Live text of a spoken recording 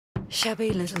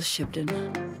Shabby little Shibden.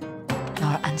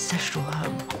 Our ancestral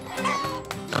home.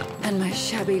 And my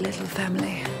shabby little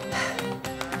family.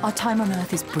 Our time on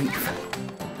Earth is brief,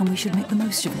 and we should make the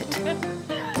most of it.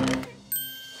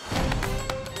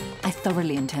 I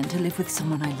thoroughly intend to live with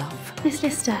someone I love. Miss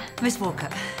Lister. Miss Walker.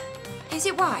 Is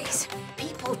it wise?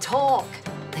 People talk.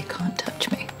 They can't touch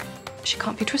me. She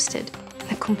can't be trusted in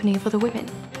the company of other women.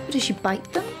 But does she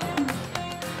bite them?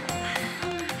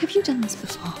 Have you done this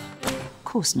before? Of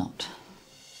course not.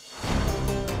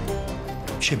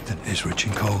 Shibden is rich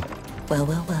in coal. Well,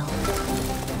 well, well.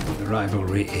 The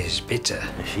rivalry is bitter.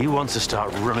 If she wants to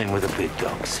start running with the big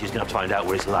dogs, she's going to find out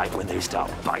what it's like when they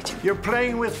start biting. You're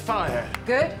playing with fire.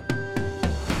 Good?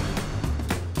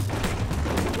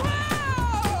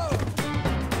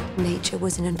 Nature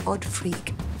was in an odd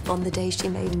freak on the day she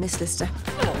made Miss Lister.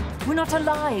 We're not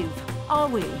alive, are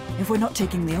we? If we're not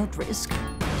taking the odd risk.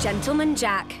 Gentleman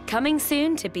Jack, coming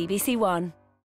soon to BBC One.